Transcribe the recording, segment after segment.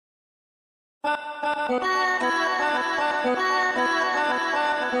I'm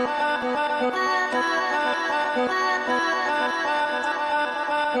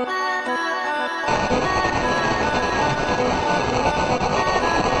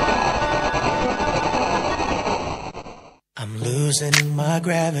losing my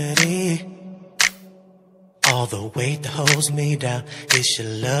gravity. All the weight that holds me down, it's your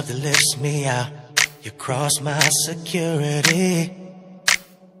love that lifts me out. You cross my security.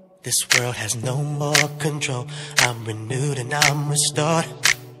 This world has no more control. I'm renewed and I'm restored.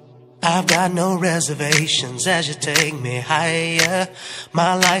 I've got no reservations as you take me higher.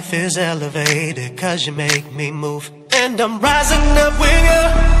 My life is elevated 'cause you make me move. And I'm rising up with you,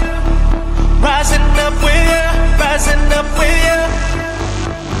 rising up with you, rising up with you,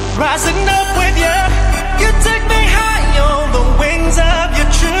 rising up with you. You take me high on the wings of your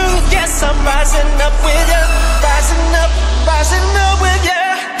truth. Yes, I'm rising up with you, rising up with you.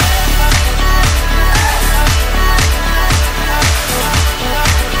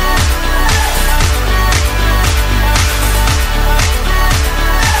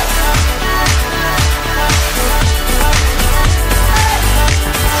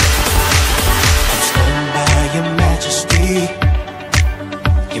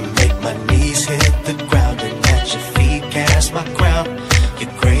 My crown,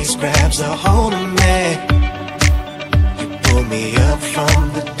 your grace grabs a hold of me. You pull me up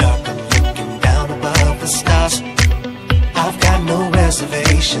from the dark. I'm looking down above the stars. I've got no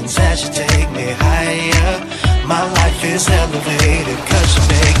reservations as you take me higher. My life is elevated 'cause you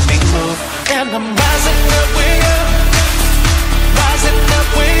make me move. And I'm rising up with you, rising up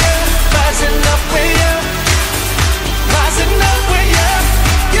with you, rising up with you, rising up with you.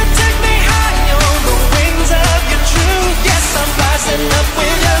 You take me high on the wings of your truth. Yes, I'm rising up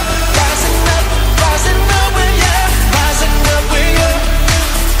with you, rising up with you, rising up with you,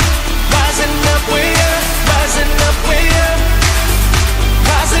 rising up with you, rising up with you,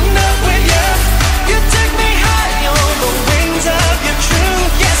 rising up with you. You take me high on the wings of your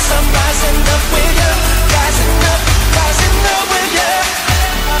truth. Yes, I'm rising up with you, rising up with you.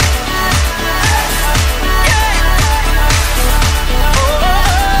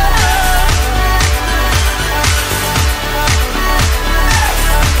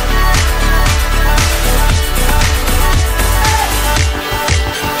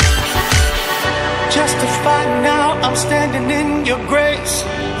 Justified now, I'm standing in your grace.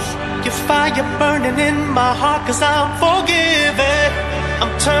 Your fire burning in my heart 'cause I'm forgiven.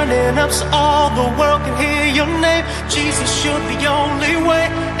 I'm turning up so all the world can hear your name. Jesus, you're the only way,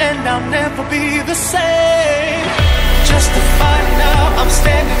 and I'll never be the same. Justified now, I'm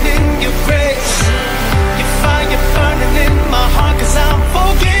standing in your grace. Your fire burning in my heart 'cause I'm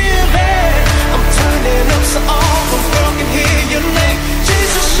forgiven. I'm turning up so all the world can hear your name.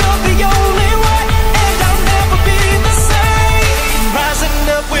 Jesus, you're the only way. Rising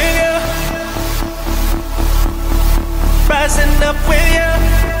up with you, rising up with you.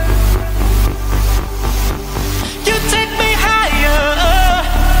 You take me higher.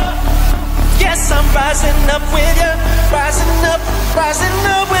 Yes, I'm rising up with